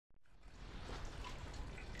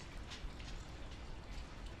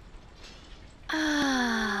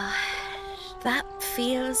That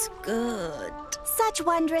feels good. Such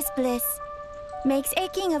wondrous bliss. Makes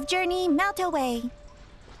aching of journey melt away.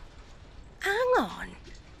 Hang on.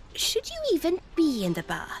 Should you even be in the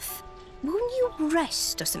bath? Won't you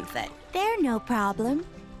rest or something? They're no problem.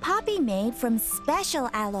 Poppy made from special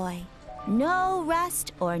alloy. No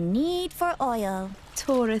rust or need for oil.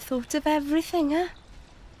 Tora thought of everything, huh?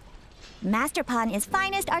 Master Pawn is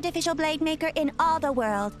finest artificial blade maker in all the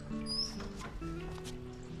world.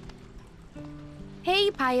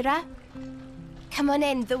 Hey, Pyra. Come on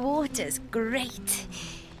in, the water's great.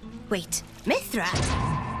 Wait, Mithra?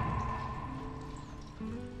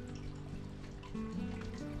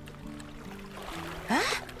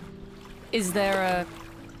 Huh? Is there a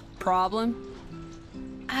problem?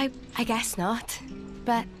 I guess not,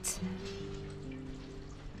 but...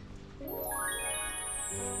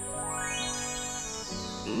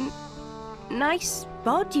 Nice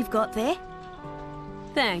bod you've got there.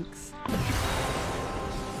 Thanks.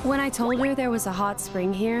 When I told her there was a hot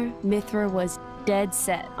spring here, Mithra was dead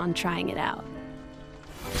set on trying it out.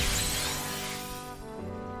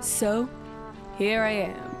 So, here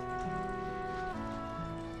I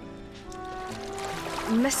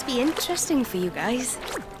am. Must be interesting for you guys.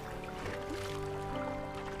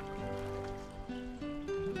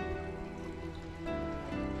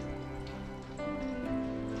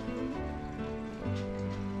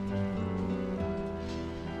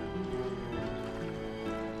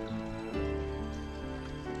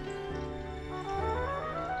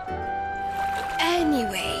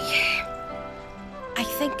 Anyway, I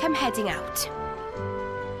think I'm heading out.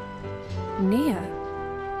 Nia,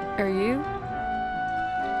 are you?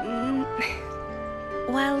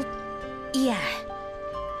 Well, yeah.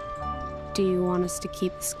 Do you want us to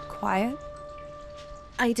keep this quiet?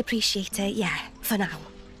 I'd appreciate it, yeah, for now.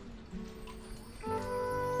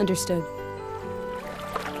 Understood.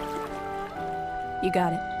 You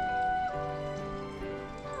got it.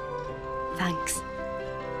 Thanks.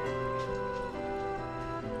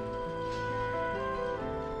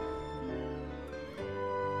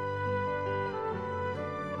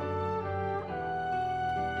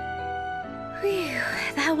 Whew,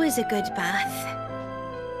 that was a good bath.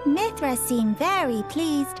 Mithra seemed very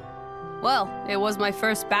pleased. Well, it was my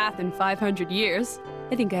first bath in 500 years.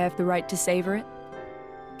 I think I have the right to savor it.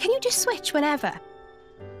 Can you just switch whenever?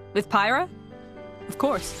 With Pyra? Of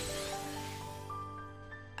course.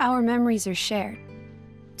 Our memories are shared,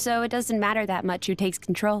 so it doesn't matter that much who takes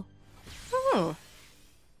control. Hmm.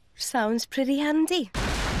 Sounds pretty handy.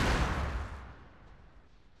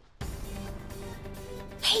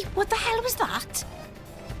 Hey, what the hell was that?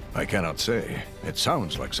 I cannot say. It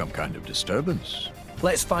sounds like some kind of disturbance.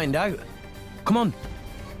 Let's find out. Come on.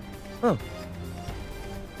 Oh.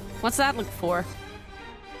 What's that look for?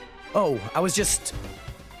 Oh, I was just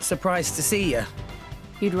surprised to see you.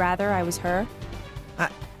 You'd rather I was her?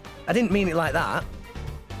 I didn't mean it like that.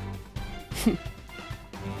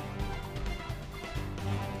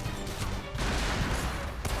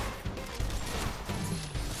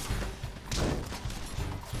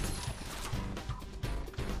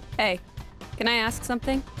 Hey, can I ask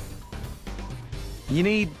something? You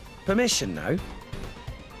need permission now?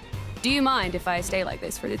 Do you mind if I stay like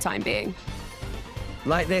this for the time being?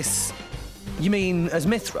 Like this? You mean as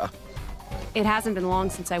Mithra? It hasn't been long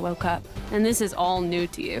since I woke up, and this is all new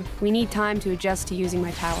to you. We need time to adjust to using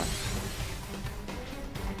my power.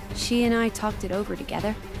 She and I talked it over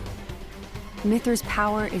together. Mithra's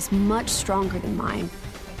power is much stronger than mine,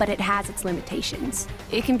 but it has its limitations.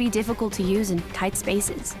 It can be difficult to use in tight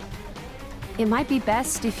spaces. It might be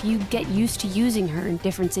best if you get used to using her in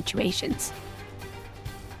different situations.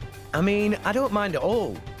 I mean, I don't mind at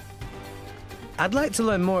all. I'd like to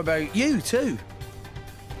learn more about you, too.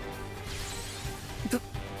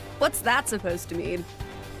 What's that supposed to mean?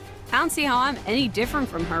 I don't see how I'm any different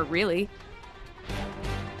from her, really.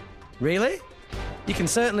 Really? You can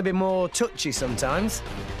certainly be more touchy sometimes.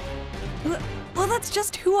 Well, that's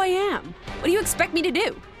just who I am. What do you expect me to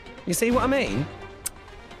do? You see what I mean?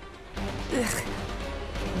 Ugh.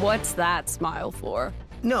 What's that smile for?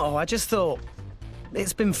 No, I just thought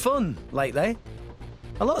it's been fun lately.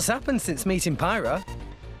 A lot's happened since meeting Pyra.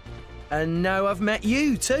 And now I've met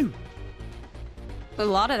you, too. A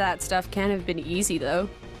lot of that stuff can't have been easy, though.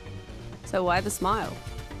 So why the smile?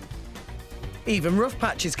 Even rough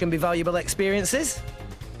patches can be valuable experiences.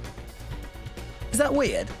 Is that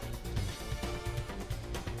weird?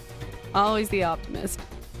 Always the optimist.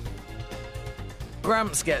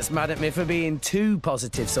 Gramps gets mad at me for being too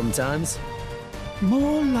positive sometimes.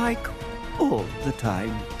 More like all the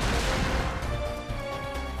time.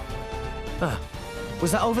 Ah,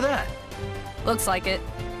 was that over there? Looks like it.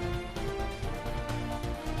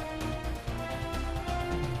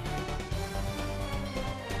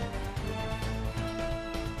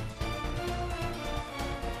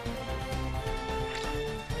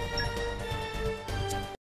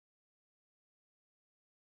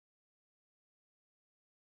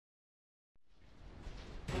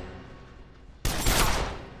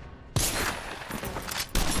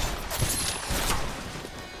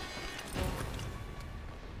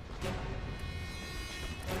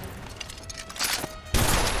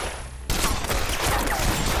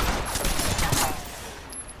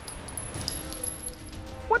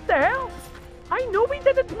 I know we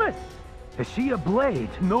didn't miss. Is she a blade?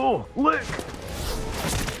 No, look.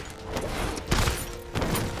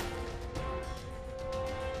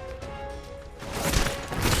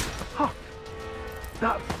 Huh.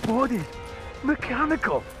 That body's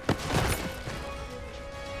mechanical.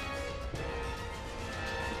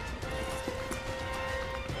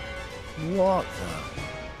 What the?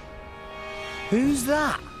 Who's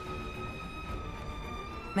that?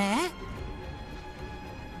 Meh?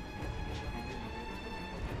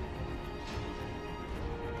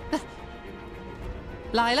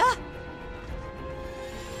 Lila?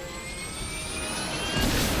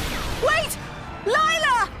 Wait!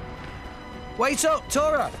 Lila! Wait up,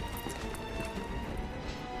 Tora!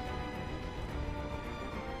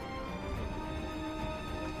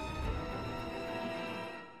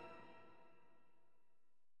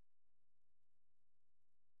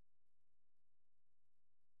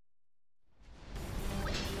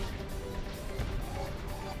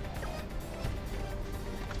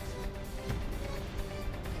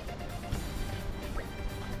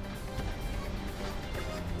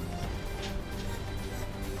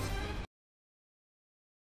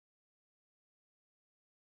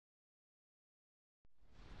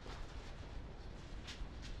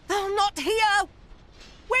 Oh, not here!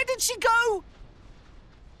 Where did she go?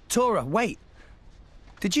 Tora, wait.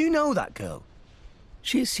 Did you know that girl?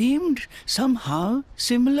 She seemed somehow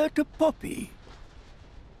similar to Poppy.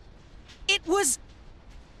 It was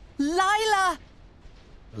Lila,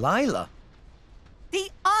 Lila? the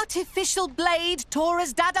artificial blade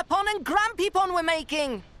Tora's Dadapon and Grampypon were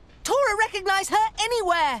making. Tora recognized her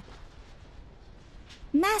anywhere.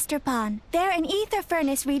 Master Pon, they're an ether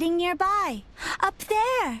furnace reading nearby. Up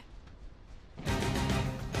there.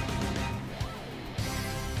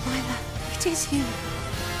 Lila, it is you.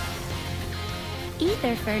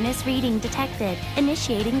 Ether furnace reading detected.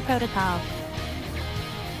 Initiating protocol.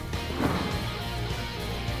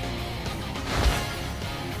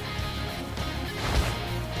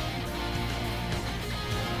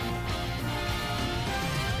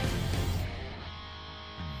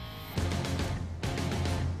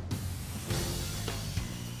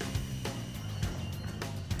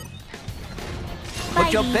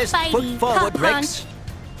 Put your best foot forward, Rex.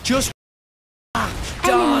 Just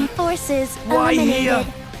Enemy forces Why eliminated.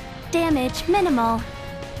 here? Damage minimal.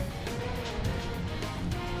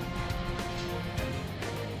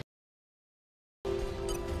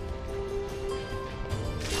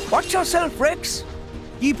 Watch yourself, Rex.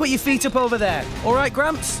 You put your feet up over there. All right,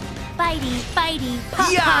 Gramps? Bitey, bitey,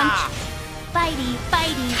 pop Yeah! punch. Bitey,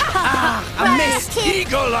 bitey, pop punch. I missed. Kick.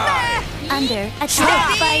 Eagle Eye! Under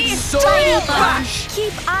attack. Bitey, Sword bitey, bash. punch.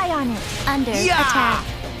 Keep eye on it. Under Yeah! attack.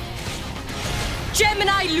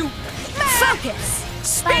 Gemini loop. Focus.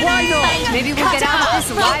 Spinning. Why not? Maybe we'll get out of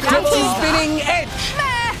this alive Double after all. spinning edge.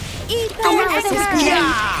 Eat analysis grid.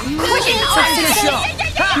 Yeah! Anchor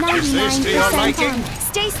shot. Is this to your 99% liking? on.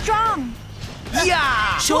 Stay strong.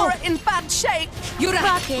 Yeah! Tora in bad shape. You're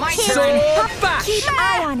Rocket, my kick. turn. Sword bash. Keep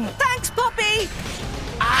eye on it. Thanks, Poppy.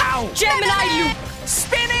 Ow! Gemini loop.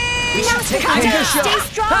 Spinning. We should take Master anchor Pon, shot. stay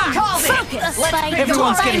strong. Called it. Focus. Bitey,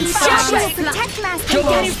 Everyone's bitey, getting Joshua, fast. protect Master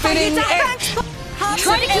Double Pon. spinning edge.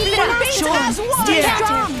 Try to keep it up. Stay Yeah.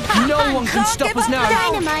 strong. No one can stop us now.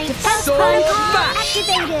 Dynamite. Defense Sword protocol bash.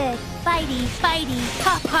 activated. Bitey, bitey,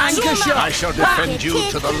 pop punch. Anchor shot. I shall defend you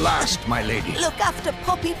to the last, my lady. Look after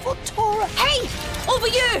Poppy for Tora. Hey, over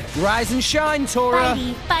you. Rise and shine, Tora.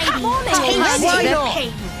 Bitey, bitey, Come on, pop Amy. punch. Why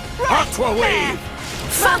not? Aqua Wave!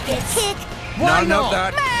 Focus. Kick. Why None not? of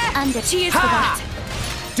that. Under. Cheers for Ha! that.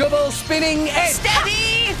 Double spinning edge.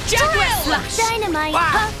 Steady. Jaguar flash. Dynamite.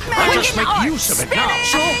 Wow. Pop I'll punch. just make use of it now.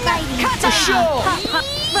 Bitey, For bitey, sure. pop punch.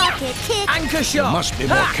 Rocket. Kick. Anchor shot. Must be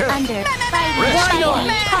more Ha! careful. Under. Bitey, Why not?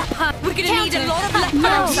 bitey, pop punch. We're gonna need a lot of left No.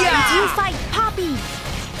 arms. Yeah. You fight Poppy.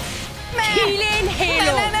 Healing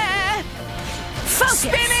halo. Focus.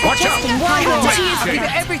 Spinning. Watch out! Why not? Cheers. Give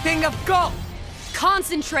it everything I've got.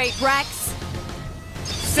 Concentrate, Rex.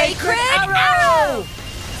 Sacred arrow.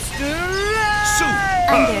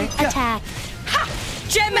 Under attack.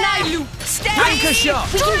 Gemini loop. Steady. Anchor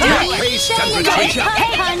shot. Make haste and retreat. Pop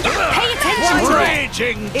punch. Pay attention.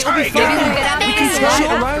 Raging It'll be tiger! fine. Get out We of can this switch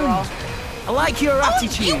it after around. I like your You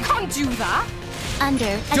attitude. can't do that.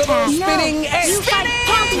 Under Double attack. spinning You edge. fight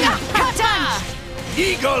Poppy. Kata.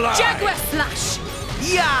 Eagle Jaguar Eye! flash.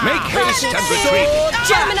 Yeah. Make haste and retreat!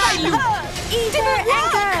 Gemini loop. Ether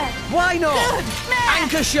anchor. Why not?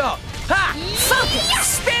 Anchor shot. Ha!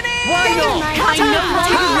 Focus. Spinning. Why not? I know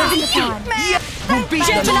Dynamite. how to Yeah. We'll beat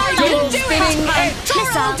them. Gemini Double loop. Do it. spinning edge.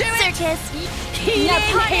 Missile. Circus.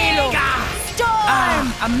 Healing halo.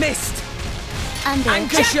 Ah, I missed. Under.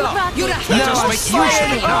 Anchor shot. Rocket. You're Kick. Let us make use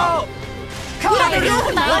of it now. Come on, Fighting.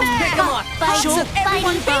 everyone, let's pick 'em up. Fighting. Sure,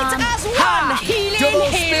 everyone Fighting beat bomb. as one. Ha! Healing Double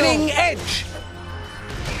halo. spinning edge.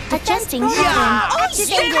 Adjusting Yeah. pattern. Oh,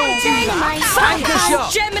 Activating spinning dynamite. Anchor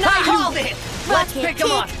shot. Gemini called it. Let's Rocket pick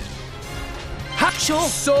 'em up. kick. Ha!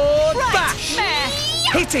 Sword Right, bash.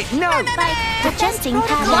 meh. Hit it. No. Fight. Adjusting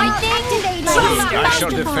pattern. Lightning. Activating. I shall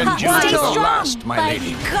defend you Stay to the strong. last, my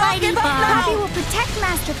lady. Fighting up bomb. now. Poppy will protect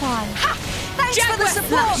Master Pawn. Thanks for the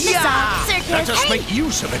support. Yeah. Let us make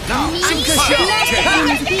use of it now. Anchor shot.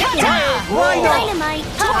 Why not? Dynamite.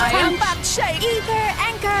 Pop I am punch. bad shape. Ether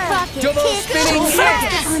anchor. Rocket Double kick. spinning Master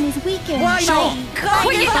edge. Pawn is weakened. Why not?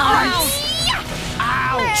 Quick bomb.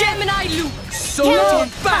 Ow. Gemini loop. Sword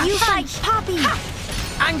You bash. fight Poppy.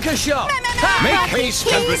 Anchor shot. Make haste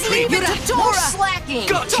and retreat. Leave it to Tora. Slacking.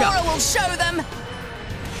 Gotcha. Tora will show them.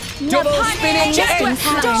 Double spinning Adjusting edge.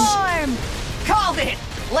 pattern. Storm. Called it.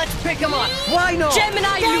 Let's pick 'em up. Why not?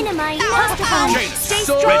 Gemini loop. Dynamite. Master Pawn. Jane, Stay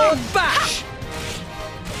Sword strong. bash.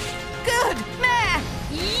 Good. Meh.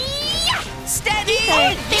 Yeah. Steady.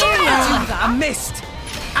 I missed.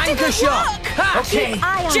 Anchor shot. Ha. Okay.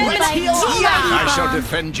 Eye on Gemini fight. heals all Yeah. round. I shall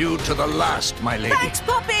defend you to the last, my lady. Thanks,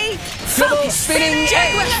 Poppy. Double spinning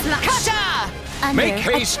edge. Cutter. Under. Make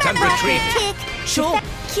haste and retreat. Kick. Sure.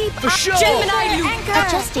 Keep For up. sure. Gemini loop. Anchor.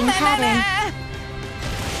 Adjusting pattern.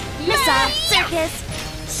 Missile. Circus.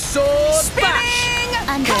 Sword bash. Spinning.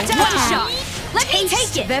 Under. Cutter. Attack. Let me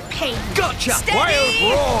take it. The pain. Gotcha. Steady. Wild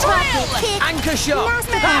roar. Rocket kick. Anchor shot.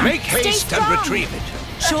 Master Pawn. Make Stay haste and strong. retrieve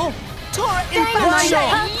it. Sure. Tora in Why bad not? shape.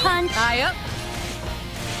 Pop punch. Eye up.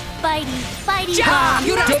 Fighty. Fighty Jab. bomb.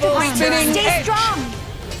 You don't have to Double reach spinning Stay edge. strong.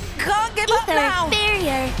 Can't give up Ether. now.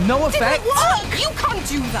 Barrier. No effect. Didn't work. You can't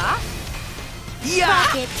do that. Yeah.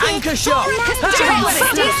 Rocket kick. Anchor shot. Master Ha. Pawn. Stay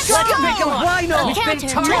Stay strong. strong. Pick 'em up. Why not? We've been Counter.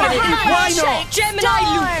 targeted. Dynamite. Why not? Gemini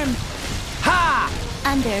loop. Storm. Ha.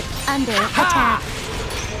 Under. Attack.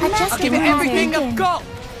 I'll Adjusting give it everything pattern. I've got.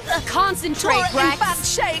 Concentrate, Tora in Rex. bad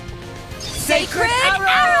shape. Sacred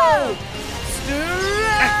arrow.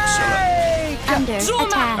 Excellent. Under.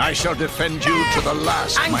 Attack. I shall defend you to the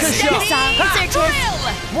last, my Anchor lady. shot. Missile.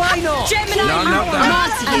 Circus. Why not? Gemini None of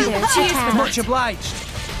that. Under. Attack. Much obliged.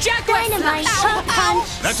 Dynamite. Pop punch.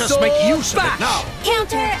 Let us make use of it bash. now.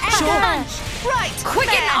 Counter. Anchor punch. Right.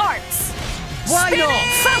 Quicken arts. Why not?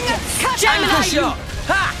 Focus. Anchor shot.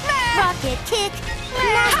 Ha. Rocket kick.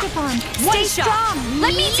 Master Pawn. Stay shot. strong.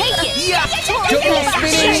 Let me take it. Yeah. Double Double spinning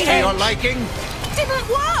Things to your edge. liking. Didn't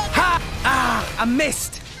work. Ha. Ah. I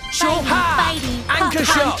missed. Fighting. Ha. Fighting. Anchor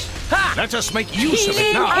Pop shot. punch. Ha. Let us make use of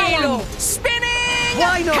it now. Halo. Spinning.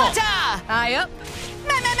 Why not? Cutter. Eye up.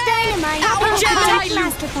 Dynamite. Ow, Pop Gemini punch. loop.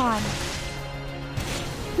 Master Pawn.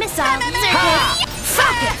 Missile. Circus.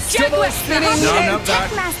 Focus. Double spinning None edge. of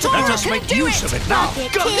that. Master Let Pawn. us make use of it now.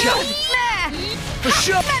 Rocket Gotcha. kick. For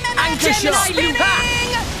sure. Anchor shot. Gemini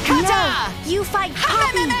Ha. No. You fight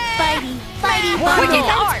Poppy. Fighting. Fighting. Why Quicken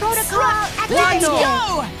not? arts. Protocol Why activated.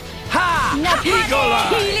 not? Ha. Eagle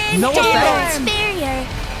eye. No effect. Storm. Barrier.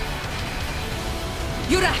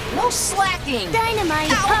 Yura. No slacking.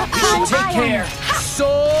 Dynamite. Pop You punch. take care.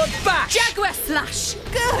 Sword bash. Jaguar flash.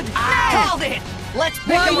 Good. Called it. Let's pick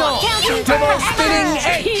Why 'em up. not? Counter. Double spinning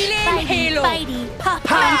edge. Healing halo. Fighting. Pop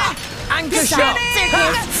Ha. punch. Anchor Missile. shot.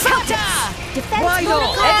 Circus. Cutter. Defense Why not?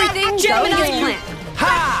 protocol Everything activated. Gemini loop.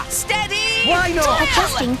 Ha. Steady. Why not?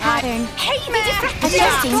 Adjusting pattern.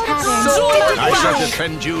 Adjusting Sword pattern. I shall bash.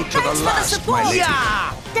 defend you to the Thanks for the last, my support. lady.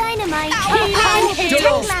 Yeah. Dynamite. Healing Pop punch. halo.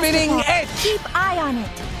 Double Master spinning Pawn. edge. Keep eye on it.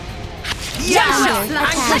 Yeah. Under.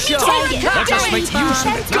 Anchor Attack. shot. Take it. Let us make use of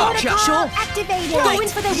Defense it now. protocol Sure. activated. Going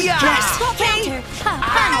for the Yeah. Counter. Pop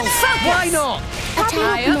punch. Why not?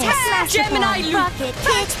 Attack. Miss. Master Gemini Pawn. loop. Rocket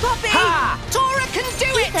Thanks, kick. Poppy. Ha. Tora can do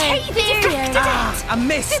it. Ether. Barrier. Ah, I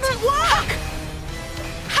missed. Didn't work.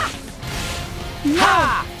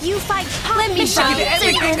 Ha. You fight Poppy. Let me show Give you it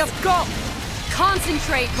everything Circus. I've got.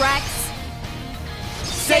 Concentrate, Rex.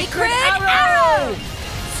 Sacred arrow.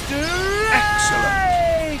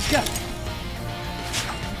 Excellent. Strike.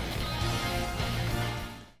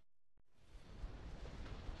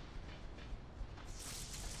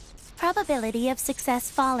 Probability of success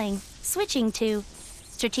falling. Switching to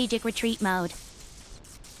strategic retreat mode.